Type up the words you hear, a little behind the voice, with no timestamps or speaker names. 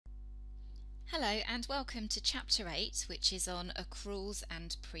Hello and welcome to Chapter 8, which is on accruals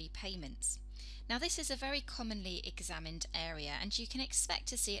and prepayments. Now this is a very commonly examined area and you can expect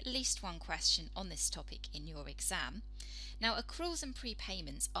to see at least one question on this topic in your exam. Now accruals and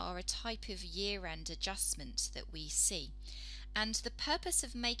prepayments are a type of year-end adjustment that we see, and the purpose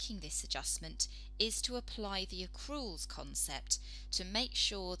of making this adjustment is to apply the accruals concept to make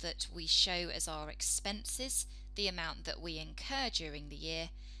sure that we show as our expenses the amount that we incur during the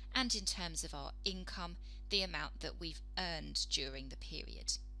year, and in terms of our income, the amount that we've earned during the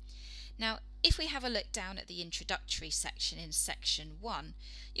period. Now, if we have a look down at the introductory section in section 1,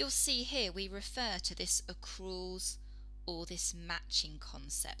 you'll see here we refer to this accruals or this matching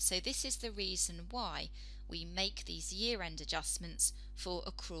concept. So this is the reason why we make these year-end adjustments for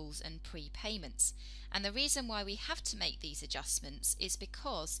accruals and prepayments. And the reason why we have to make these adjustments is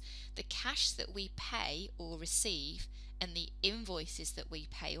because the cash that we pay or receive and the invoices that we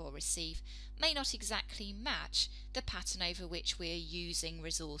pay or receive may not exactly match the pattern over which we are using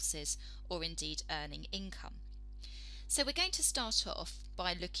resources or indeed earning income. So we're going to start off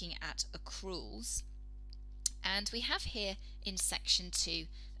by looking at accruals. And we have here in section 2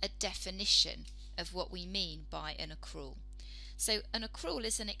 a definition of what we mean by an accrual. So an accrual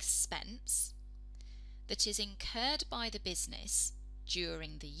is an expense that is incurred by the business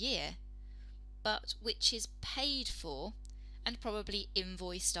during the year, but which is paid for and probably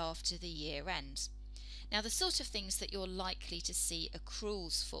invoiced after the year end. Now the sort of things that you're likely to see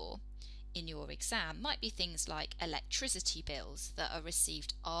accruals for in your exam might be things like electricity bills that are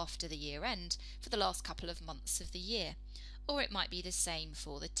received after the year end for the last couple of months of the year. Or it might be the same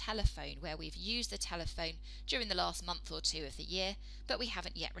for the telephone, where we've used the telephone during the last month or two of the year, but we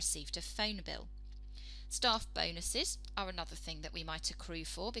haven't yet received a phone bill. Staff bonuses are another thing that we might accrue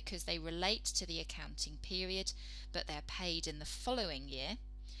for because they relate to the accounting period, but they're paid in the following year.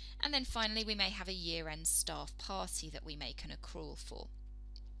 And then finally we may have a year-end staff party that we make an accrual for.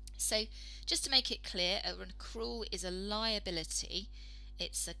 So just to make it clear, an accrual is a liability.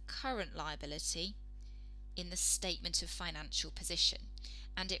 It's a current liability in the statement of financial position,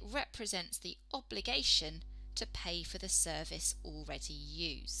 and it represents the obligation to pay for the service already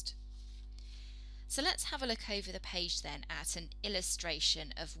used. So let's have a look over the page then at an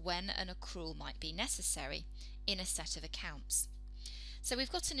illustration of when an accrual might be necessary in a set of accounts. So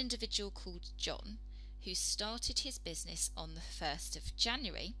we've got an individual called John who started his business on the 1st of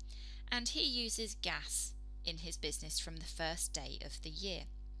January, and he uses gas in his business from the first day of the year.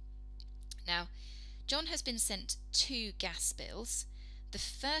 Now, John has been sent 2 gas bills. The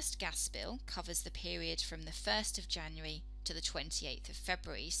first gas bill covers the period from the 1st of January to the 28th of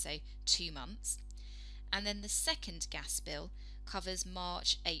February, so 2 months. And then the second gas bill covers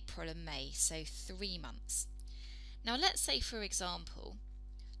March, April and May, so 3 months. Now let's say, for example,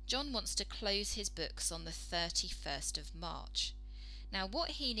 John wants to close his books on the 31st of March. Now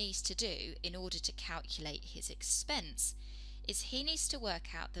what he needs to do in order to calculate his expense is he needs to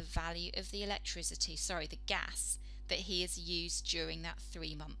work out the value of the the gas that he has used during that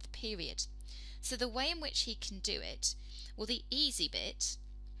 3-month period. So the way in which he can do it, well, the easy bit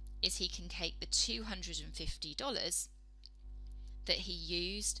is he can take the $250 that he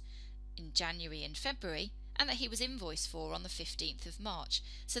used in January and February and that he was invoiced for on the 15th of March.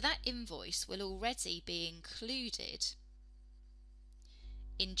 So that invoice will already be included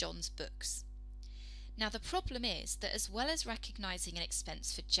in John's books. Now the problem is that as well as recognising an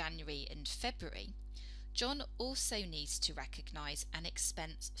expense for January and February, John also needs to recognise an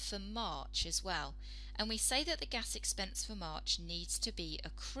expense for March as well. And we say that the gas expense for March needs to be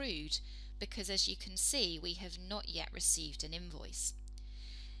accrued because, as you can see, we have not yet received an invoice.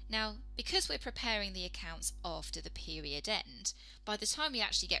 Now, because we're preparing the accounts after the period end, by the time we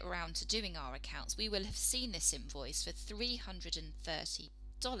actually get around to doing our accounts, we will have seen this invoice for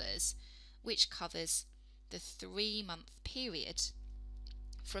 $330, which covers the 3-month period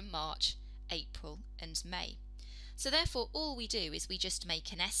from March, April and May. So therefore all we do is we just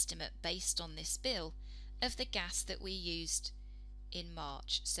make an estimate based on this bill of the gas that we used in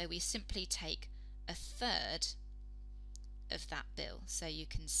March. So we simply take 1/3 of that bill. So you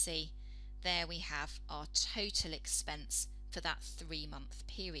can see there we have our total expense for that 3-month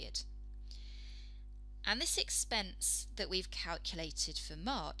period. And this expense that we've calculated for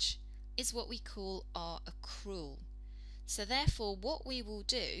March is what we call our accrual. So therefore what we will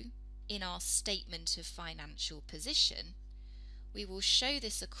do in our statement of financial position, we will show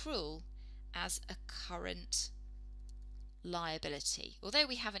this accrual as a current liability. Although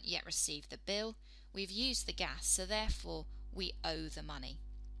we haven't yet received the bill, we've used the gas, so therefore we owe the money.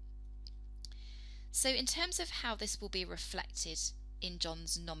 So in terms of how this will be reflected in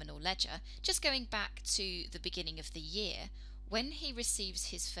John's nominal ledger, just going back to the beginning of the year, when he receives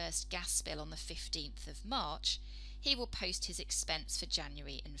his first gas bill on the 15th of March, he will post his expense for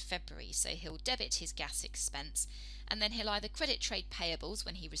January and February. So he'll debit his gas expense, and then he'll either credit trade payables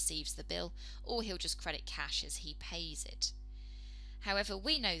when he receives the bill, or he'll just credit cash as he pays it. However,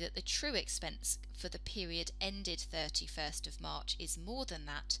 we know that the true expense for the period ended 31st of March is more than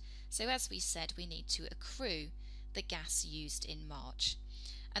that, so as we said, we need to accrue the gas used in March.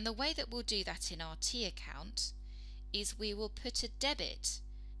 And the way that we'll do that in our T account is we will put a debit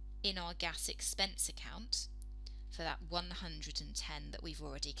in our gas expense account for that 110 that we've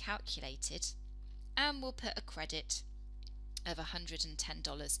already calculated, and we'll put a credit of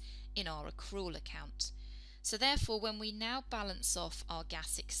 $110 in our accrual account. So therefore, when we now balance off our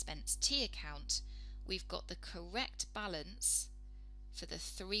gas expense T account, we've got the correct balance for the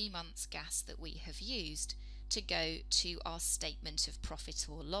 3 months gas that we have used to go to our statement of profit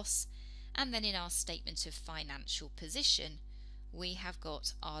or loss, and then in our statement of financial position we have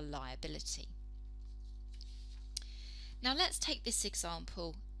got our liability. Now let's take this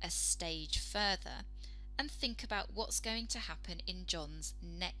example a stage further and think about what's going to happen in John's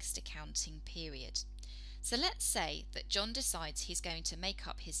next accounting period. So let's say that John decides he's going to make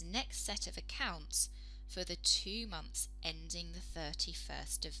up his next set of accounts for the 2 months ending the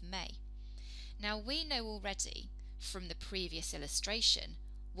 31st of May. Now we know already from the previous illustration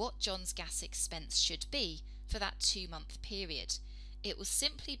what John's gas expense should be for that 2-month period. It will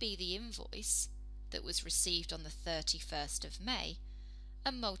simply be the invoice that was received on the 31st of May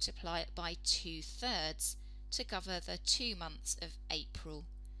and multiply it by 2/3 to cover the 2 months of April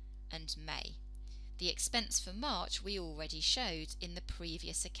and May. The expense for March we already showed in the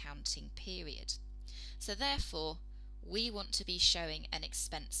previous accounting period. So therefore, we want to be showing an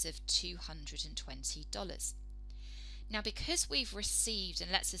expense of $220. Now because we've received,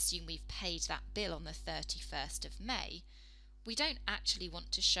 and let's assume we've paid that bill on the 31st of May, we don't actually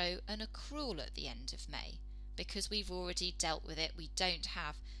want to show an accrual at the end of May because we've already dealt with it. We don't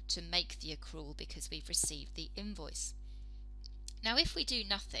have to make the accrual because we've received the invoice. Now if we do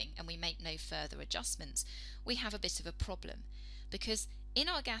nothing and we make no further adjustments, we have a bit of a problem, because in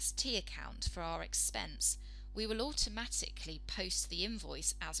our gas T account for our expense, we will automatically post the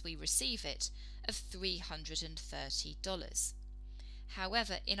invoice as we receive it of $330.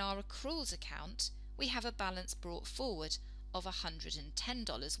 However, in our accruals account, we have a balance brought forward of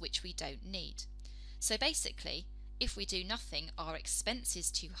 $110, which we don't need. So basically, if we do nothing, our expense is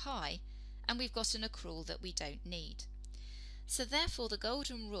too high and we've got an accrual that we don't need. So therefore, the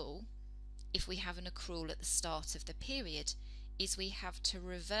golden rule, if we have an accrual at the start of the period, is we have to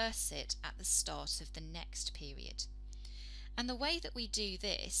reverse it at the start of the next period. And the way that we do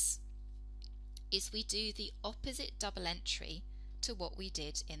this is we do the opposite double entry to what we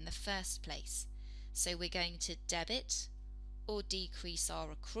did in the first place. So we're going to debit or decrease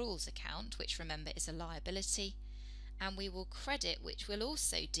our accruals account, which remember is a liability, and we will credit, which will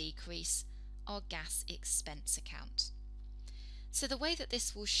also decrease, our gas expense account. So the way that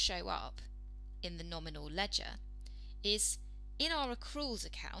this will show up in the nominal ledger is in our accruals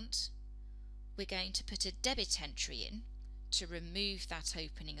account, we're going to put a debit entry in to remove that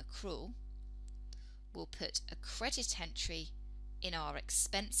opening accrual. We'll put a credit entry in our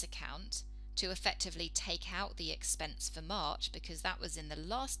expense account to effectively take out the expense for March because that was in the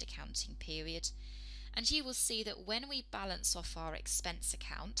last accounting period, and you will see that when we balance off our expense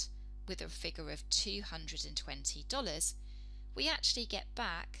account with a figure of $220, we actually get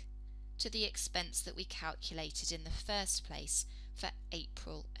back to the expense that we calculated in the first place for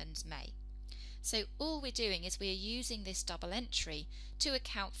April and May. So all we're doing is we're using this double entry to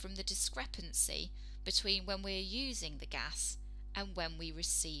account from the discrepancy between when we're using the gas and when we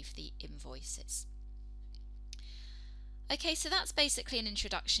receive the invoices. Okay, so that's basically an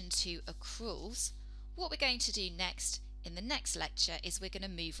introduction to accruals. What we're going to do next in the next lecture is we're going to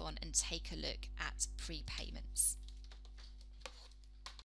move on and take a look at prepayments.